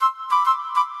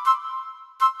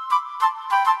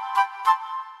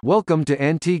Welcome to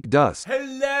Antique Dust.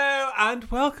 Hello and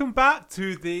welcome back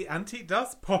to the Antique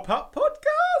Dust Pop-Up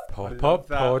Podcast. Pop-Up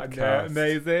Podcast.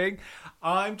 Amazing.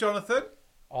 I'm Jonathan.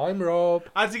 I'm Rob.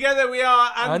 And together we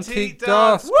are Antique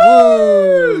Dust.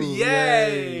 Woo! Woo!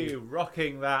 Yay!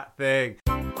 Rocking that thing.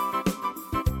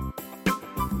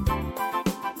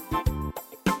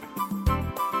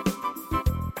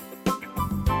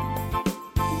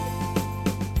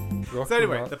 So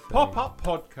anyway, the Pop-Up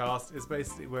Podcast is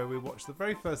basically where we watch the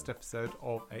very first episode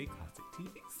of a classic TV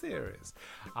series.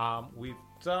 We've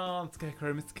done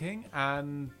Scarecrow and Mr. King,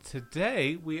 and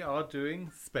today we are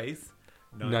doing Space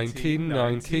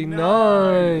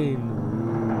 1999.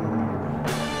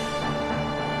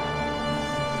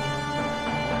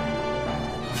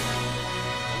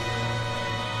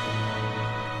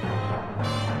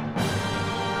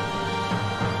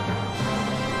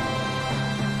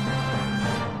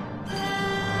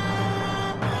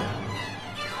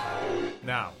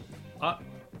 Now, I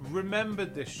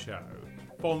remembered this show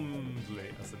fondly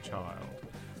as a child.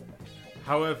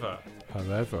 However,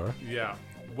 yeah,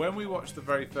 when we watched the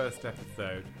very first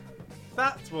episode,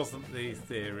 that wasn't the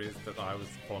series that I was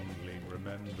fondly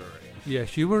remembering.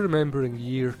 Yes, you were remembering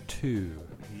year 2.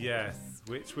 Yes,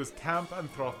 which was camp and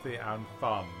frothy and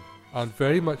fun. And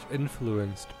very much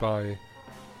influenced by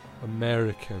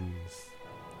Americans.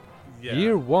 Yeah.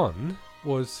 Year 1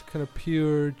 was kind of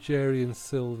pure Jerry and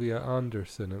Sylvia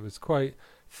Anderson. It was quite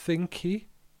thinky.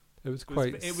 It was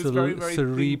quite very, very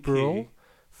cerebral,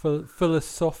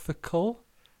 philosophical.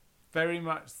 Very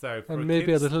much so. And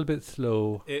maybe a little bit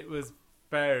slow. It was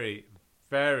very,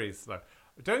 very slow.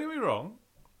 Don't get me wrong.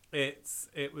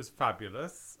 It was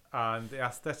fabulous, and the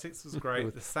aesthetics was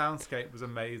great. The soundscape was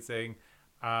amazing,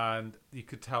 and you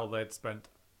could tell they'd spent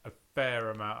a fair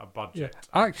amount of budget. Yeah.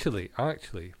 Actually,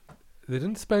 they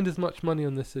didn't spend as much money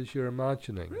on this as you're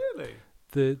imagining. Really?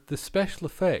 The special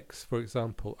effects, for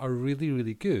example, are really,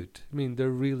 really good. I mean, they're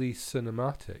really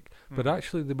cinematic, but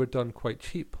actually they were done quite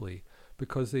cheaply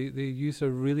because they use a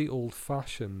really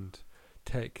old-fashioned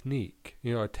technique.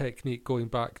 You know, a technique going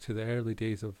back to the early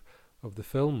days of the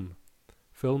film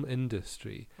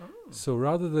industry. Oh. So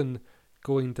rather than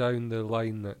going down the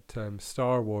line that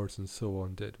Star Wars and so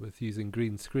on did with using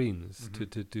green screens to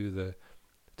do the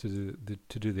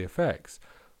effects,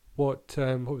 what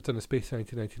was done in Space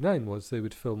 1999 was they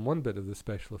would film one bit of the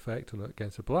special effect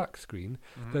against a black screen,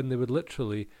 then they would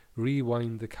literally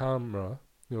rewind the camera.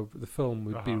 You know, the film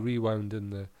would be rewound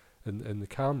in the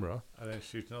camera, and then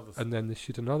shoot another. And then they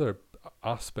shoot another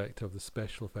aspect of the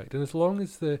special effect. And as long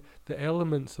as the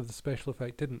elements of the special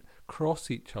effect didn't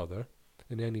cross each other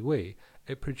in any way,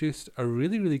 it produced a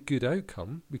really, really good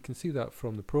outcome. We can see that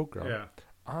from the program. Yeah.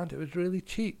 And it was really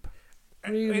cheap.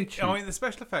 Really cheap. I mean, the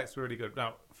special effects were really good.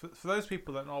 Now, for those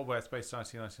people that are not aware, Space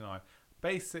 1999,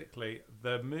 basically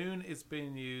the moon is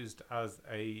being used as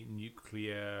a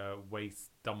nuclear waste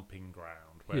dumping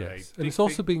ground. Yes, and it's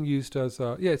also being used as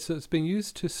it's being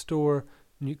used to store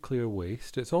nuclear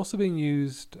waste. It's also being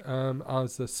used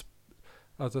as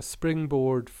a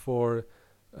springboard for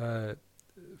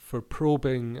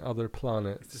probing other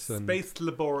planets. It's a space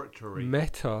laboratory.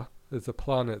 Meta is a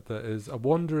planet that is a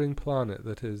wandering planet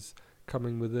that is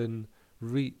coming within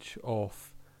reach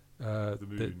of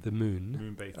the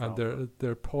moon, and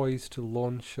they're poised to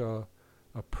launch a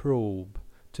probe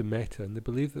to Meta, and they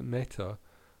believe that Meta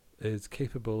is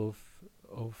capable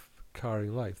of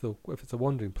carrying life. Though if it's a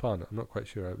wandering planet, I'm not quite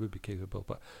sure it would be capable.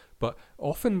 But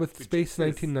often with Space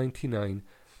 1999,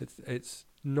 it's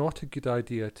not a good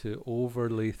idea to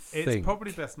overly think. It's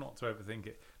probably best not to overthink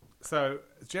it. So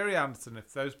Jerry Anderson,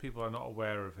 if those people are not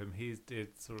aware of him, he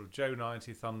did sort of Joe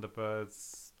 90,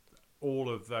 Thunderbirds, all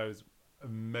of those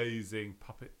amazing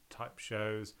puppet type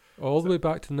shows. All the way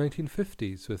back to the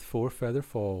 1950s with Four Feather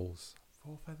Falls.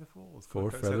 Four Feather Falls. Four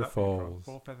Feather Falls.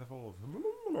 Four Feather Falls.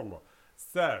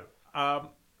 So,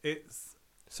 it's...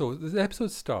 So the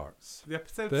episode starts.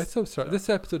 This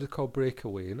episode is called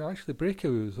Breakaway, and actually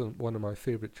Breakaway was one of my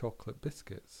favourite chocolate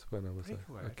biscuits when I was a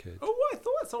kid. Oh, I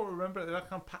thought I sort of remember it like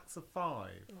on packs of 5.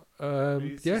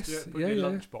 Yes,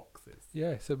 lunch boxes.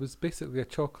 Yes, it was basically a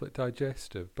chocolate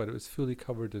digestive, but it was fully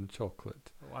covered in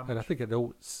chocolate, and I think it had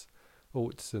oats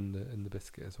in the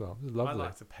biscuit as well. It was lovely. I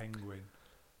liked a penguin.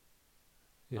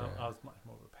 Yeah, I was much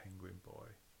more of a penguin boy.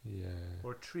 Yeah.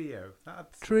 Or a trio.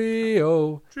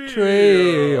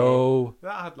 Trio.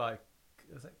 That had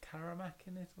is it Caramac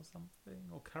in it or something?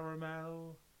 Or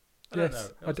caramel?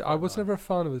 Yes. I was never a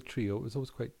fan of the trio. It was always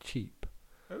quite cheap.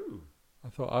 Oh. I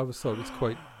thought it was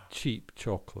quite cheap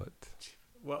chocolate.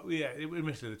 Well, yeah,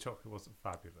 admittedly the chocolate wasn't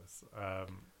fabulous.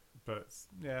 But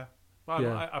yeah.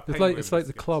 I it's like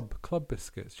the club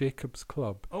biscuits, Jacob's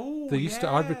Club. Oh, they used to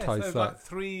advertise that. Like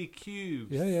 3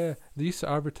 cubes. Yeah. They used to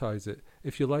advertise it.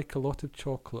 If you like a lot of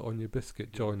chocolate on your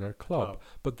biscuit, join our club.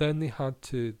 But then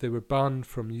they were banned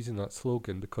from using that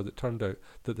slogan because it turned out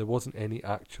that there wasn't any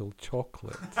actual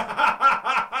chocolate.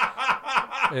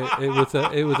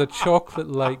 It was a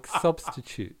chocolate-like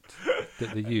substitute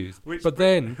that they used. Which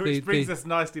brings us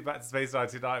nicely back to Space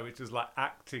 99, which was like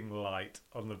acting light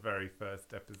on the very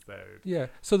first episode. Yeah,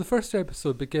 so the first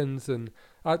episode begins, and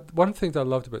one thing that I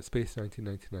loved about Space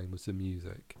 1999 was the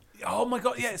music. Oh my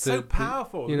god, yeah, it's so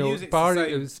powerful.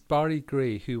 It was Barry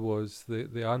Gray who was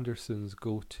the Andersons'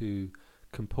 go-to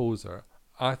composer,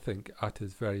 I think, at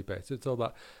his very best. It's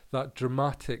all that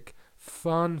dramatic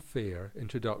fanfare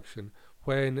introduction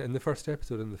when, in the first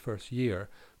episode, in the first year,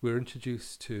 we're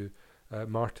introduced to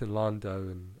Martin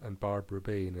Landau and Barbara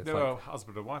Bain. They were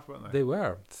husband and wife, weren't they? They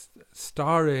were.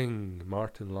 Starring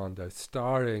Martin Landau,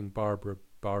 starring Barbara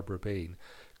Bain.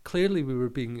 Clearly we were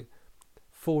being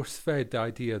force-fed the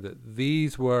idea that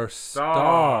these were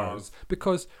stars.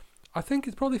 Because I think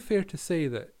it's probably fair to say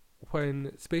that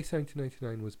when Space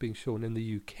 1999 was being shown in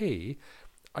the UK,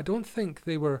 I don't think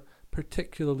they were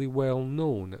particularly well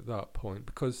known at that point,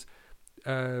 because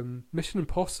Mission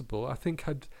Impossible, I think,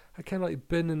 had kind of like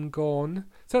been and gone.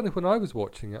 Certainly when I was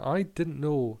watching it, I didn't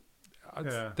know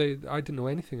I didn't know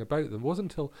anything about them. It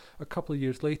wasn't until a couple of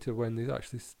years later when they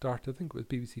actually started, I think it was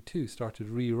BBC Two, started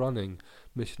rerunning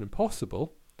Mission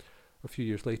Impossible a few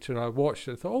years later, and I watched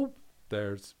it and thought, oh,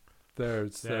 there's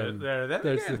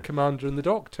the Commander and the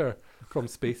Doctor from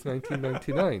Space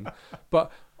 1999.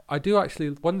 But I do actually,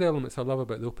 one of the elements I love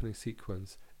about the opening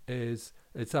sequence is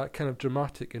it's that kind of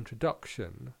dramatic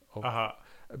introduction of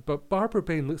but Barbara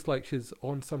Bain looks like she's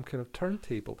on some kind of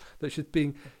turntable, that she's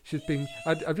being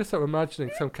I'm just sort of imagining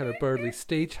some kind of burly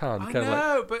stagehand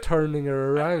turning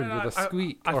her around with a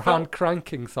squeak or hand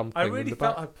cranking something. I really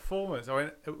felt her performance. I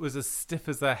mean, it was as stiff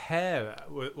as her hair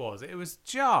was. It was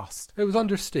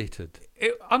understated.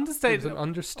 It was an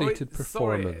understated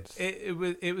performance.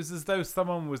 It was as though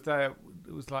someone was there.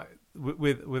 It was like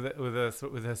with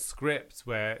a script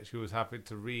where she was having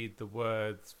to read the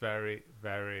words very,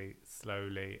 very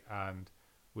slowly and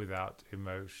without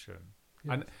emotion.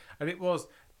 Yes. And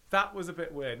that was a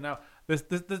bit weird. Now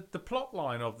the plot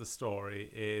line of the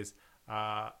story is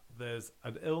there's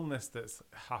an illness that's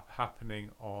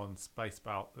happening on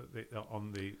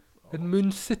in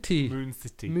Moon City,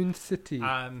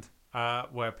 and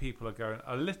where people are going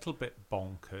a little bit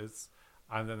bonkers.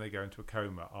 And then they go into a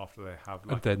coma after they have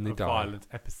a violent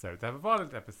episode. They have a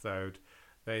violent episode.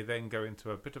 They then go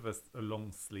into a bit of a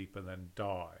long sleep and then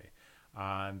die.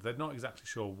 And they're not exactly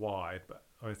sure why, but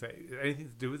is it anything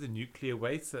to do with the nuclear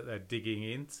waste that they're digging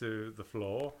into the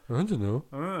floor? I don't know.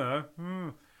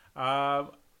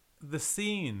 The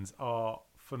scenes are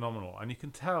phenomenal, and you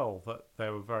can tell that they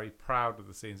were very proud of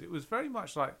the scenes. It was very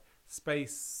much like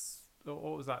Space.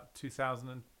 What was that?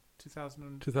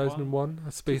 2001,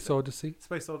 A Space Odyssey.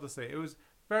 Space Odyssey. It was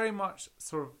very much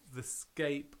sort of the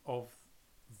scape of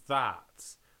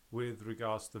that with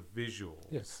regards to visuals.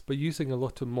 Yes, but using a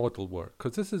lot of model work,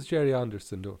 because this is Jerry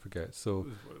Anderson, don't forget. So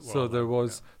there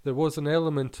was an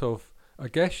element of, I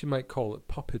guess you might call it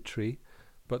puppetry,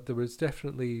 but there was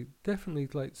definitely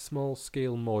like small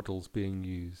scale models being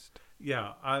used.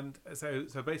 Yeah, and so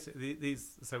basically we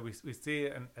see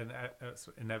in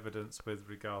evidence with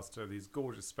regards to these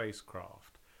gorgeous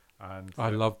spacecraft, and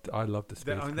I loved the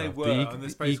spacecraft. I mean, they were the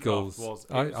spacecraft Eagles.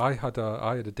 I had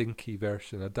a dinky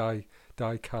version, a die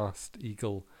cast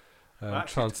Eagle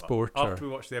transporter. After we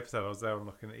watched the episode, I was there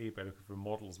looking at eBay looking for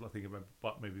models. I think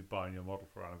about maybe buying your model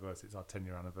for our anniversary. It's our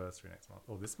 10-year anniversary next month,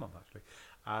 or this month actually.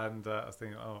 And I was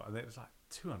thinking, and it was like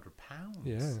 £200.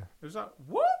 Yeah, it was like,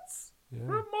 what? Yeah.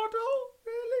 For a model?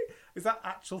 Really? Is that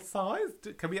actual size?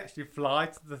 Can we actually fly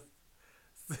to the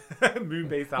moon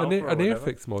base Alpha? An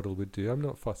Airfix model would do. I'm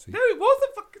not fussy. No, it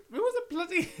wasn't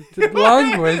bloody...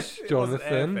 language,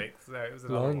 Jonathan. It wasn't Airfix. No, it was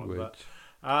another language.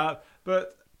 One.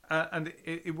 But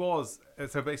it was...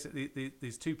 So basically,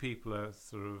 these two people are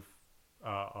sort of...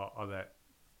 are there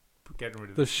getting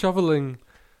rid of... They're shoveling...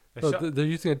 they're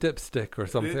using a dipstick or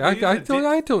something.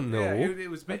 I don't know. Yeah,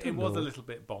 it was a little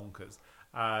bit bonkers.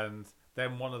 And...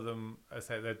 Then one of them,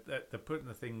 they're putting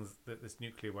this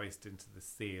nuclear waste into the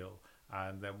seal,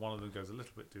 and then one of them goes a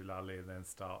little bit doolally and then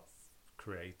starts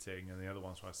creating, and the other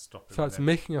one tries to stop it. So it's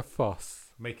making a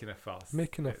fuss.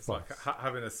 It's like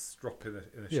having a strop in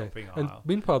a shopping aisle. And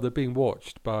meanwhile, they're being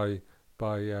watched by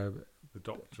the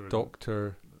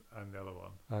doctor and the other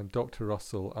one, and Dr.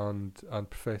 Russell and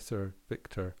Professor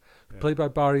Victor, played by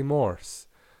Barry Morse.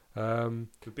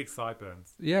 With big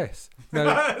sideburns. Yes.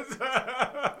 Now,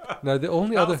 the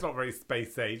only that other... was not very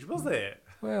space age, was it?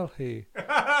 Well, hey.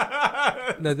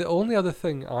 Now, the only other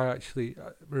thing I actually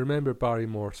remember Barry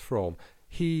Morse from,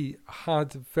 he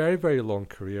had a very, very long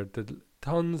career, did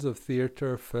tons of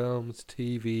theatre, films,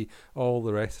 TV, all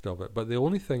the rest of it. But the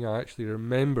only thing I actually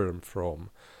remember him from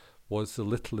was The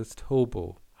Littlest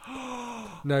Hobo.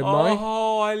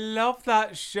 I love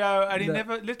that show.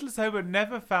 And Littlest Hobo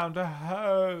never found a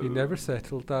home. He never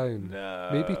settled down. No.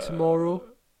 Maybe tomorrow,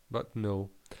 but no.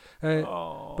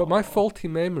 But my faulty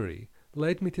memory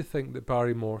led me to think that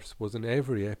Barry Morse was in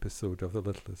every episode of The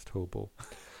Littlest Hobo.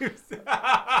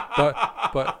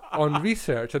 but on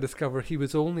research, I discovered he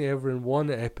was only ever in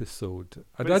one episode.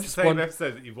 And it's the same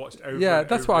episode that you've watched over and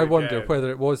that's over what I again. wonder,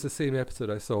 whether it was the same episode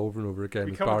I saw over and over again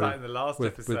We with covered Barry, that in the last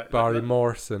episode. with Barry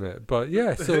Morse in it. But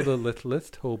yeah, so The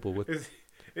Littlest Hobo. With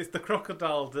it's the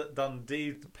Crocodile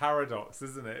Dundee paradox,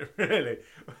 isn't it? Really?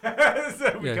 Yes,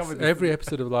 every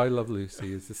episode of I Love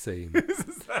Lucy is the same.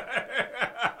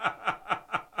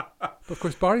 But of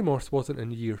course, Barry Morse wasn't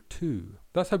in year 2.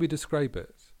 That's how we describe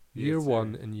it. Year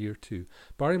 1 and year 2.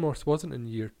 Barry Morse wasn't in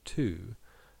year 2.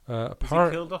 Was he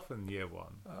killed off in year 1?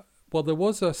 Well, there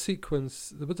was a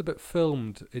sequence, there was a bit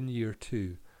filmed in year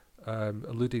 2,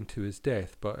 alluding to his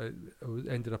death, but it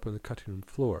ended up on the cutting room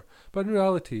floor. But in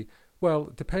reality,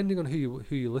 well, depending on who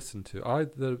you listen to,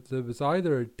 there was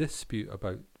either a dispute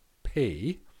about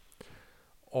pay,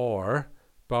 or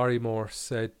Barry Morse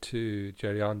said to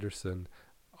Jerry Anderson,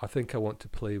 I think I want to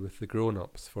play with the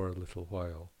grown-ups for a little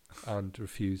while, and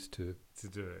refused to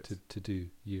do it. To do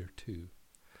year 2.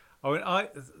 I mean,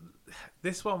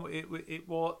 this one, it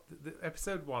was the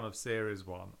episode 1 of series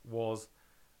 1 was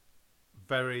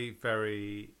very,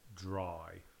 very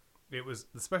dry. It was,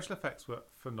 the special effects were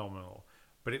phenomenal,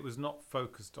 but it was not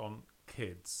focused on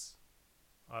kids.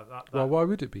 Well, why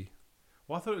would it be?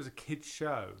 Well, I thought it was a kids'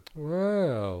 show.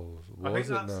 Well, was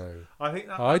it now?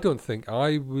 I don't think,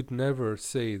 I would never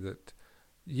say that.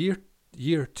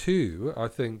 Year 2, I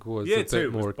think, was a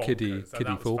bit more kiddie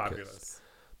focused. Fabulous.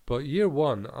 But year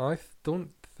 1, I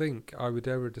don't think I would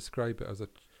ever describe it as a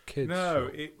kids show. No,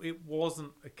 it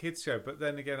wasn't a kids' show. But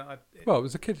then again, it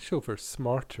was a kids' show for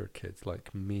smarter kids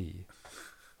like me.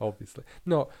 Obviously,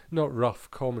 not rough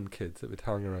common kids that would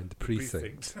hang around the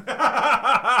precinct.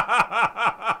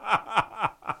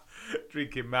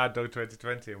 Drinking Mad Dog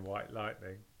 2020 and White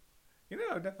Lightning. You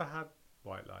know, I've never had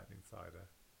White Lightning cider.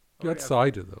 You had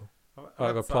cider though. I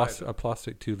have a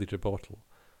plastic 2-litre bottle.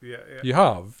 Yeah. You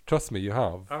have. Trust me, you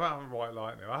have. I haven't had White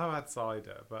Lightning. I have had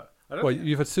cider, but I don't. Well,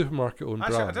 you've had supermarket owned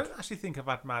brand. I don't actually think I've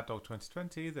had Mad Dog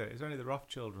 2020 either. It's only the rough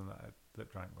children that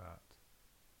drank that,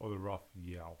 or the rough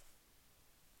Yelf.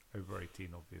 Over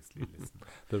 18, obviously. Listen.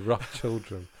 The rough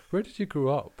children. Where did you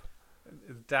grow up?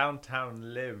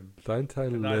 Downtown Lim.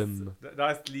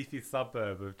 Nice leafy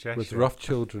suburb of Cheshire. With rough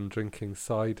children drinking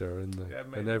cider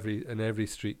in every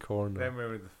street corner. Then we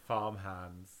were with the farm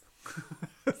hands.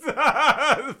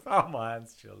 Farm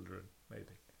hands children,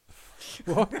 maybe.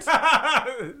 What? It's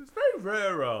very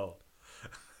rural.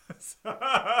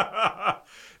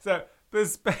 So the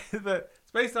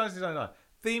Space 1999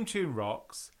 theme tune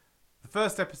rocks. The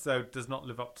first episode does not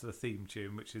live up to the theme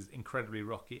tune, which is incredibly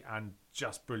rocky and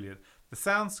just brilliant. The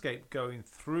soundscape going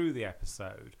through the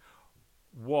episode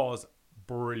was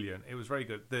brilliant. It was very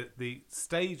good. The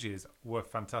stages were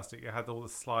fantastic. It had all the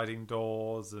sliding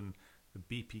doors and the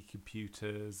BP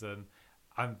computers and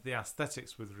the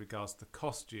aesthetics with regards to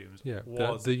costumes. Yeah,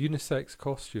 the unisex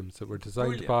costumes that were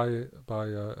designed by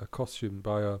a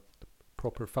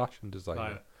proper fashion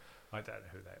designer. I don't know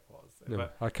who that was. No,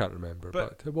 but I can't remember,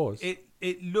 but it was.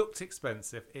 It looked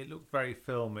expensive. It looked very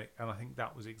filmic, and I think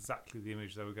that was exactly the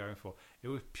image they were going for. It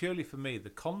was purely, for me, the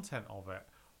content of it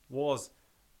was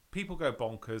people go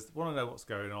bonkers, want to know what's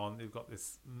going on. They've got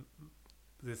this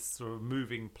sort of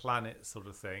moving planet sort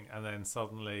of thing, and then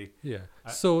suddenly... Yeah.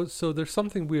 So there's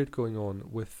something weird going on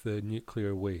with the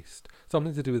nuclear waste.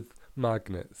 Something to do with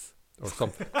magnets or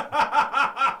something.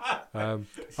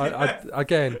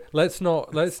 Again, let's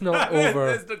not overthink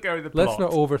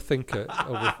it.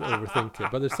 Overthink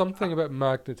it. But there's something about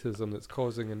magnetism that's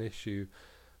causing an issue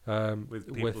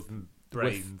with people's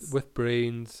brains. With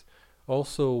brains,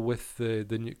 also with the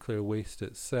nuclear waste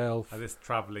itself, and this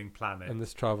travelling planet,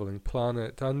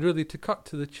 and really, to cut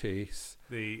to the chase,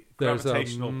 there's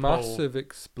a massive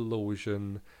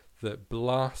explosion that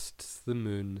blasts the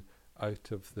moon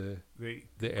out of the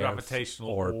gravitational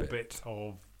orbit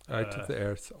of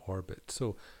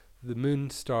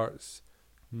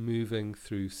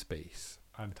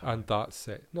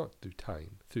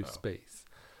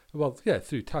Well, yeah,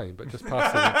 through time, but just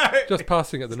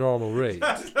passing at the normal rate,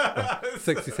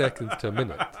 60 seconds to a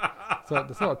minute. So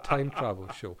it's not a time travel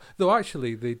show. Though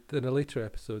actually, in a later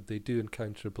episode, they do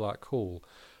encounter a black hole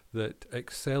that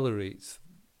accelerates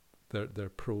their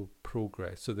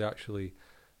progress. So they actually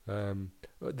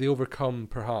they overcome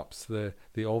perhaps the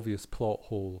obvious plot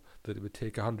hole that it would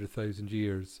take 100,000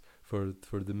 years for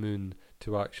the moon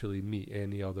to actually meet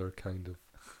any other kind of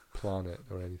planet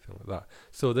or anything like that.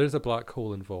 So there's a black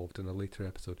hole involved in a later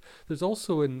episode. There's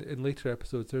also in later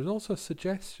episodes, there's also a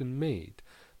suggestion made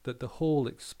that the whole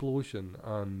explosion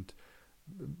and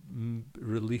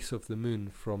release of the moon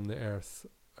from the Earth's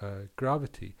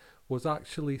gravity was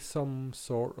actually some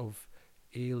sort of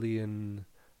alien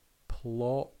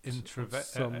plot,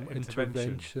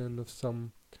 intervention of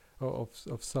some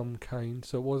kind.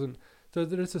 So it wasn't. So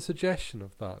there is a suggestion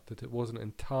of that it wasn't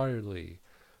entirely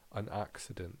an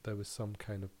accident. There was some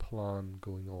kind of plan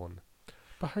going on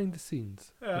behind the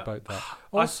scenes about that.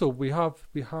 Also, we have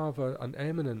an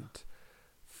eminent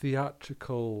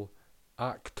theatrical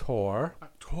actor,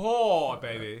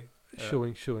 baby,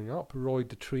 showing up. Roy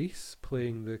Dotrice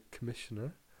playing the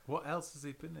commissioner. What else has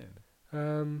he been in?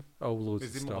 Loads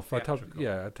of stuff. I'd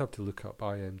have to look up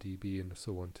IMDb and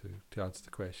so on to answer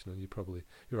the question, and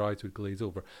your eyes would glaze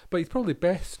over. But he's probably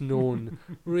best known,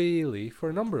 really, for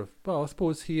a number of. Well, I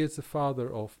suppose he is the father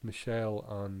of Michelle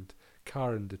and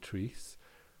Karen Dotrice.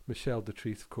 Michelle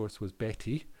Dotrice, of course, was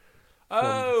Betty.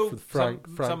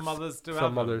 Some mothers do have them.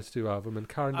 Some mothers do have them, and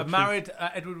Karen. I married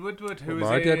Edward Woodward, who was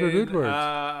married in Edward Woodward,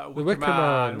 the Wicker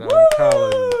Man, and Woo!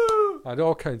 Callan. And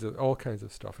all kinds of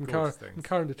stuff. And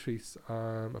Karen Dotrice, if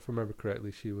I remember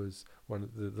correctly, she was one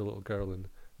of the little girl in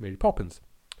Mary Poppins.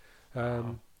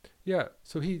 Yeah.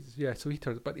 So he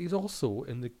turns, but he's also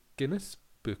in the Guinness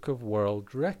Book of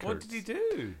World Records. What did he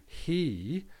do?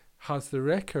 He has the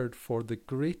record for the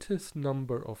greatest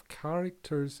number of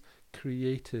characters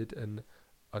created in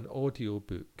an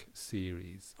audiobook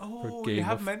series for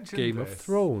Game of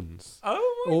Thrones.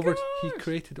 Oh my gosh. He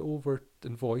created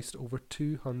and voiced over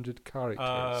 200 characters.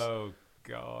 Oh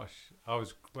gosh.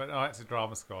 When I went to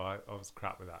drama school, I was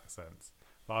crap with accents.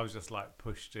 But I was just like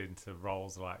pushed into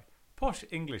roles like posh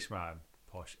Englishman,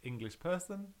 posh English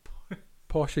person,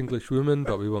 posh English woman,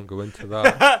 but we won't go into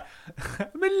that.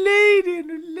 I'm a lady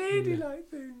and ladylike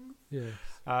things. Yes.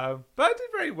 But I did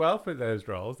very well for those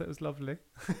roles. It was lovely.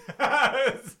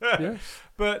 Yes.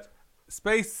 But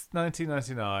Space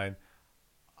 1999.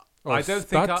 I don't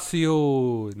think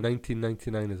Spazio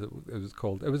 1999, as it was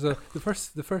called. It was the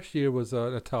first year was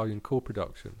an Italian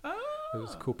co-production. It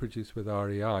was co-produced with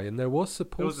REI, and there was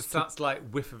supposed a slight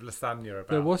whiff of lasagna about it.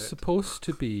 There was supposed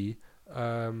to be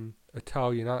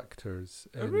Italian actors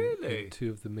in two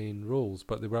of the main roles,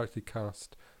 but they were actually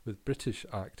cast with British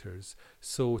actors.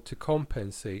 So to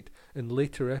compensate, in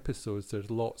later episodes,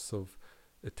 there's lots of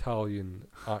Italian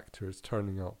actors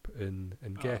turning up in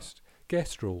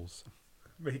guest roles.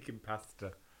 Making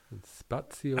pasta. And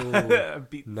Spazio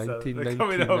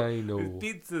 1999.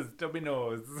 Pizzas,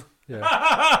 Domino's.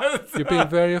 Yeah. You're being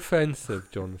very offensive,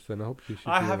 Jonathan. I hope you should.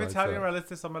 I have Italian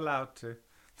relatives. I'm allowed to.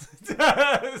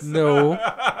 No,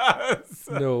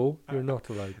 you're not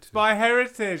allowed to. It's my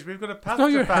heritage. We've got a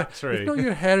pasta factory. It's not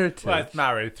your heritage. Well, it's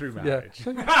married through marriage.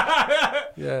 Yeah.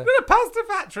 We've got a pasta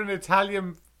factory, an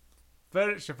Italian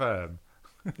furniture firm.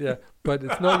 Yeah, but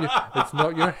it's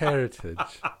not your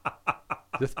heritage.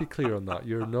 Just be clear on that.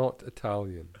 You're not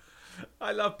Italian.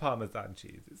 I love Parmesan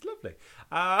cheese. It's lovely.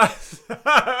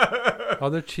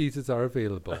 Other cheeses are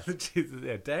available. Other cheeses,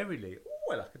 yeah. Dairy Lee.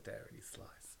 Oh, I like a Dairy Lee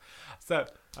slice. So,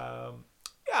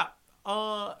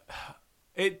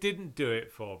 it didn't do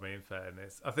it for me, in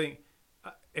fairness. I think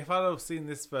if I'd have seen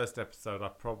this first episode, I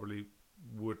probably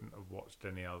wouldn't have watched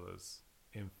any others,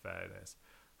 in fairness.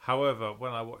 However,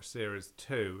 when I watched Series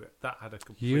 2, that had a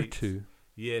complete...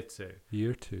 Year two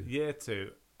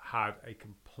had a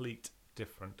complete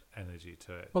different energy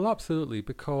to it. Well, absolutely,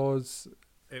 because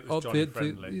it was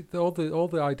Johnny-friendly. All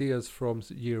the ideas from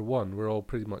year one were all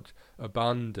pretty much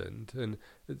abandoned, and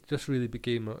it just really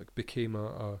became a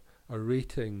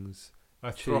ratings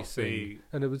chasing,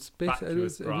 and it was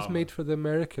made for the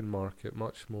American market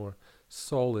much more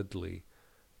solidly.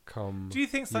 Do you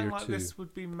think something like this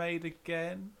would be made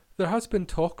again? There has been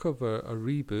talk of a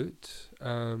reboot,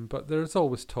 but there's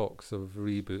always talks of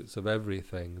reboots of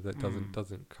everything that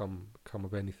doesn't come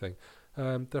of anything.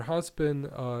 There has been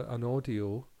an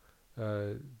audio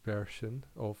version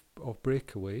of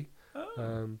Breakaway,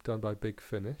 done by Big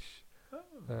Finish,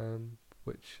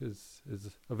 which is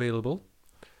available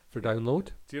for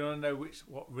download. Do you want to know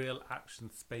what real action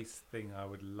space thing I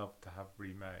would love to have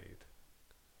remade?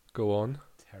 Go on.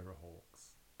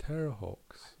 Terrorhawks.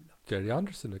 Terrorhawks. Jerry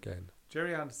Anderson again.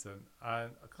 Jerry Anderson,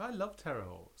 and I love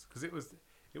Terrorhawks because it was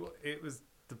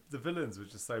the villains were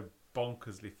just so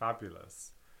bonkersly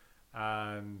fabulous,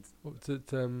 and what was it?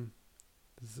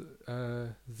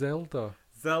 Zelda.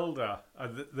 Zelda,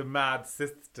 the mad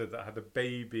sister that had a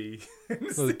baby.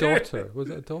 Well, the daughter. Was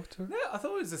it a daughter? No, I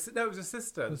thought it was it was a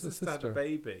sister. The sister had a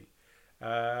baby.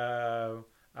 They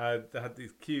had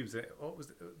these cubes. What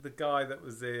was the guy that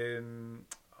was in?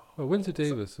 Well, Windsor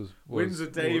Davis was Windsor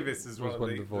Davis is one of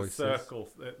the voices. The circle,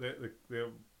 the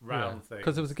round thing.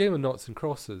 Because it was a game of noughts and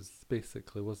crosses,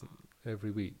 basically, wasn't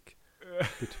every week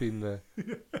between the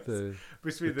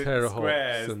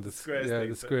Terrorhawks and the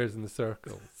squares and the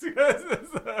circles. Squares and the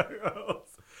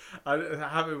circles. And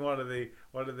having one of the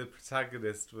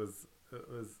protagonists was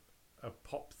a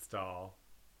pop star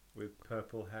with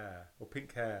purple hair or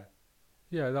pink hair.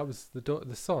 Yeah, that was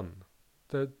the son.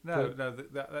 This was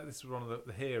one of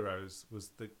the heroes.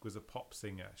 Was a pop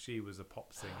singer. She was a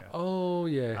pop singer. Oh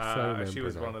yes, I remember. She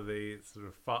was one of the sort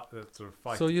of fighting.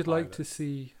 So you'd pilots. Like to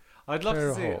see? I'd love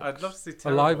to see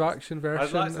a live action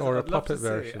version or a puppet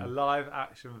version. A live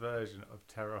action version of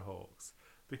Terrorhawks,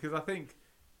 because I think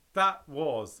that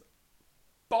was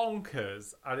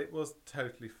bonkers and it was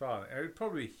totally fun. It was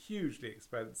probably hugely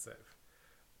expensive,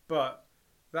 but.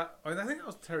 I think that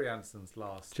was Terry Anderson's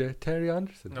last. Terry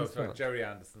Anderson? No, sorry, Jerry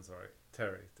Anderson, sorry.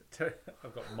 Terry.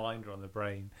 I've got Minder on the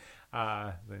brain.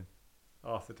 Then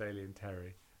Arthur Daly and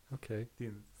Terry. Okay.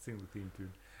 Sing the theme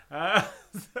tune.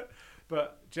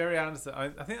 But Jerry Anderson, I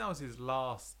think that was his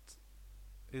last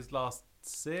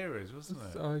series, wasn't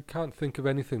it? I can't think of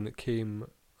anything that came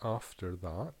after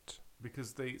that.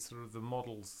 Because the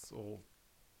models all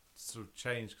sort of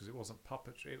changed because it wasn't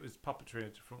puppetry. It was puppetry in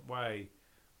a different way.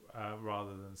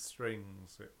 Rather than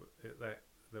strings,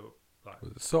 they were like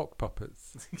sock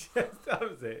puppets. Yes, that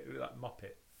was it. It was like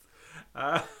Muppets.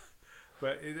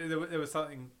 But there was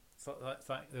something.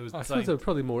 There was. I suppose there were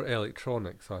probably more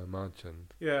electronics. I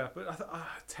imagined. Yeah, but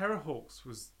Terrorhawks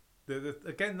was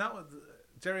again that was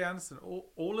Jerry Anderson.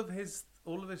 All of his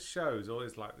shows, all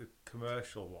his like the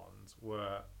commercial ones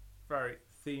were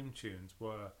theme tunes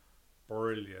were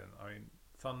brilliant. I mean.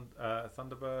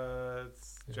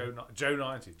 Thunderbirds, yeah. Joe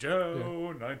 90.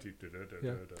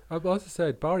 Yeah. As I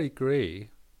said, Barry Gray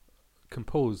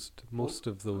composed most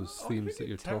of those themes that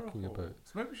you're talking about.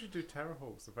 So maybe we should do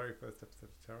Terrorhawks, the very first episode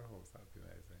of Terrorhawks. That would be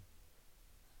amazing.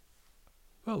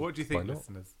 Well, what do you think,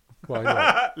 listeners? Why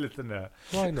not? Listener.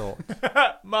 Why not?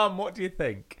 Mum, what do you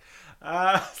think?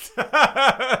 Go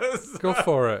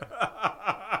for it.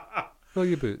 Fill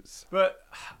your boots. But...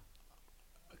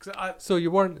 So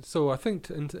you weren't. So I think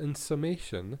in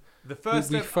summation, we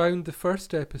found the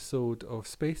first episode of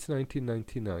Space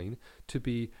 1999 to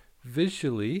be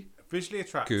visually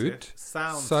attractive, good.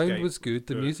 Sound was good.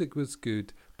 The music was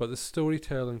good, but the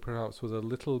storytelling perhaps was a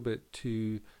little bit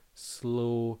too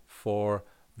slow for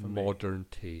modern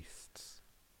tastes.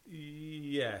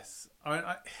 Yes,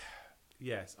 I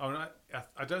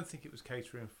don't think it was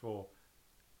catering for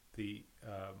the.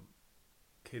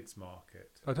 Kids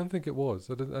market. I don't think it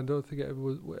was. I don't think it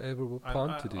ever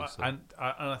planned to do so. And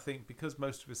I think because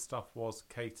most of his stuff was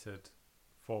catered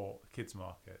for kids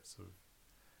market,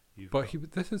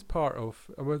 this is part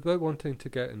of. Without wanting to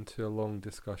get into a long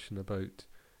discussion about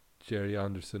Jerry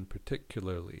Anderson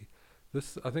particularly,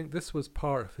 I think this was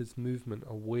part of his movement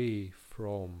away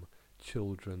from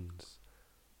children's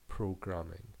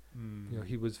programming. You know,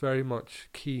 he was very much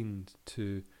keen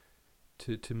to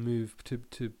move to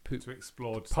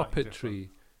explore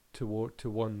puppetry to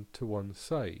one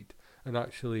side and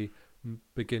actually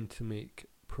begin to make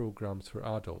programs for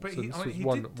adults. But this was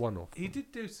one of. He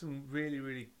did do some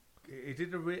really. He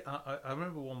did I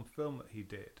remember one film that he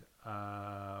did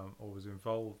or was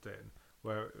involved in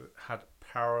where it had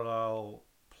parallel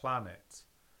planets,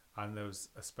 and there was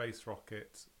a space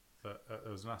rocket that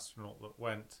there was an astronaut that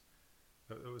went.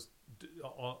 That was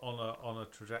on a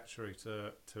trajectory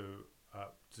to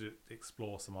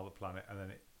explore some other planet, and then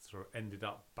it sort of ended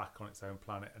up back on its own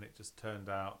planet, and it just turned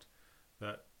out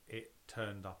that it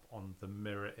turned up on the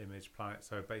mirror image planet.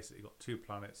 So basically got two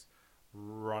planets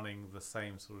running the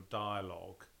same sort of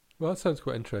dialogue. Well, that sounds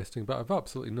quite interesting, but I've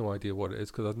absolutely no idea what it is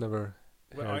because I've never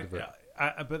heard of it.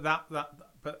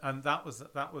 But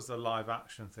that was a live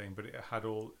action thing, but it had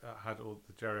all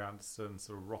the Jerry Anderson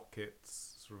sort of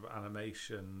rockets, sort of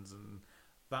animations and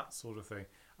that sort of thing.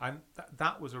 And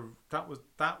that was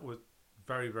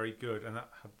very, very good, and that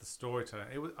had the storytelling.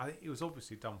 I think it was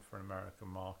obviously done for an American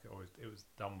market, or it was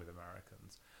done with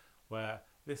Americans. Where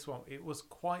this one, it was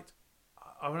quite.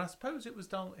 I mean, I suppose it was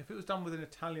done. If it was done with an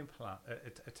Italian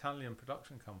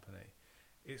production company,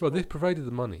 they provided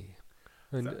the money.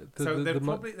 And they've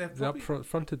probably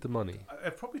fronted the money.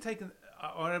 They've probably taken,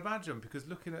 I imagine, because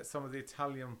looking at some of the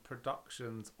Italian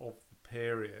productions of the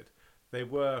period, they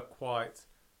were quite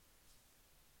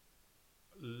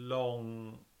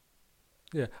long.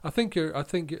 Yeah, I think you're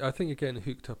getting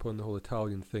hooked up on the whole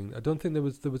Italian thing. I don't think there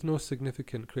was no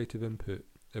significant creative input.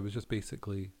 It was just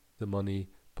basically the money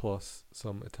plus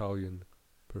some Italian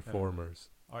performers.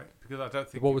 Because I don't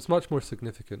think what was much more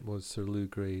significant was Sir Lou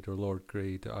Grade or Lord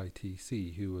Grade at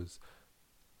ITC, who was,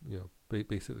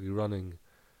 basically running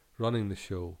the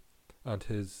show, and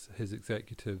his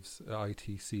executives at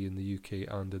ITC in the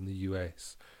UK and in the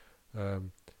US,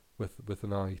 with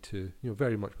an eye to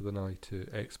very much with an eye to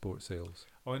export sales.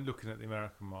 I'm looking at the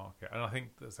American market, and I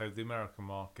think that the American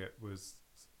market was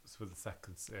for the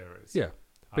second series. Yeah,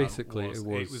 basically it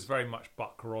was very much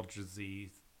Buck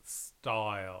Rogers-y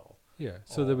style. Yeah,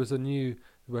 so there was we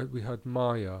had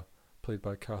Maya, played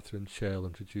by Catherine Schell,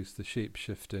 introduced the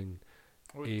shape-shifting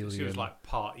alien. She was like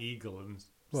part eagle and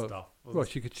stuff. Well,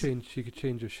 she could change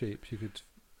her shape. She could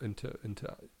into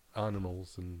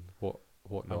animals and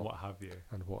whatnot. And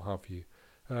what have you.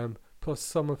 Plus,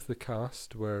 some of the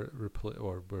cast were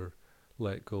were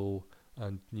let go,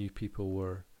 and new people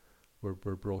were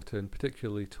brought in,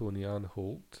 particularly Tony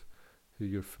Anholt, who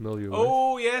you're familiar with.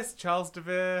 Oh yes, Charles De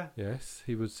Vere. Yes,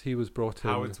 he was brought in.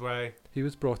 Howard's Way. He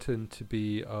was brought in to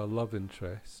be a love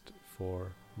interest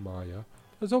for Maya.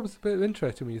 It was always a bit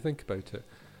interesting when you think about it.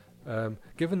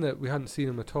 Given that we hadn't seen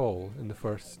him at all in the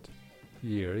first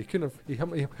year, he couldn't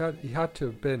have. He had to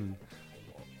have been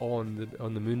on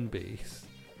the moon base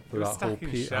for that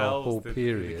whole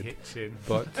period.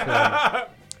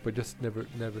 But just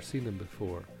never seen him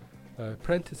before.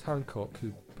 Prentice Hancock,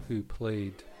 who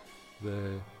played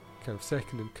the kind of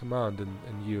second in command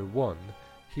in year one,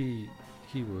 he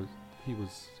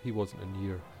wasn't in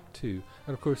year two,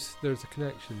 and of course there's a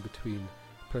connection between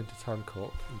Prentice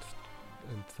Hancock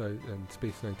and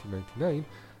Space 1999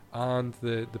 and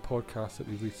the podcast that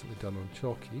we've recently done on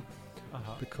Chalky,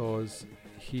 because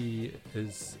he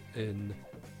is in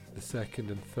the second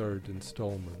and third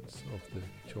installments of the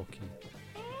Chalky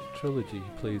trilogy.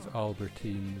 He plays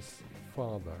Albertine's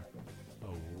father.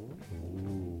 Oh,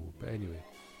 but anyway,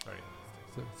 very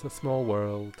interesting. It's a small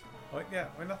world. Yeah,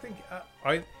 I mean, I think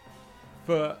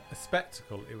for a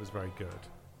spectacle, it was very good,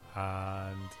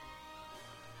 and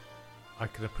I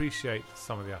can appreciate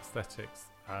some of the aesthetics,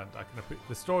 and I can appreciate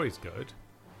the story's good.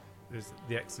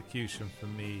 The execution for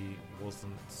me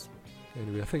wasn't.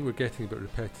 Anyway, I think we're getting a bit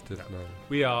repetitive now.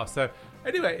 We are. So,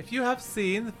 anyway, if you have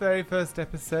seen the very first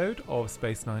episode of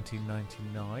Space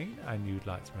 1999 and you'd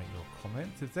like to make your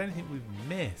comments, if there's anything we've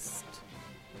missed,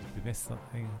 did we miss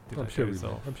something? I'm sure we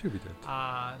did.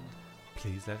 And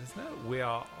please let us know. We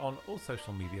are on all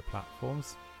social media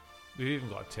platforms. We've even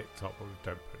got a TikTok, but we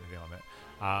don't put anything on it.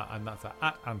 And that's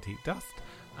at Antique Dust.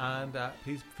 And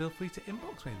please feel free to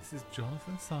inbox me. This is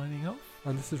Jonathan signing off.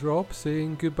 And this is Rob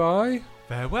saying goodbye.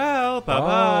 Farewell.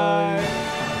 Bye-bye.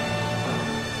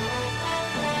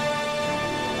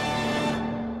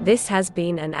 This has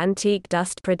been an Antique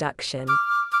Dust production.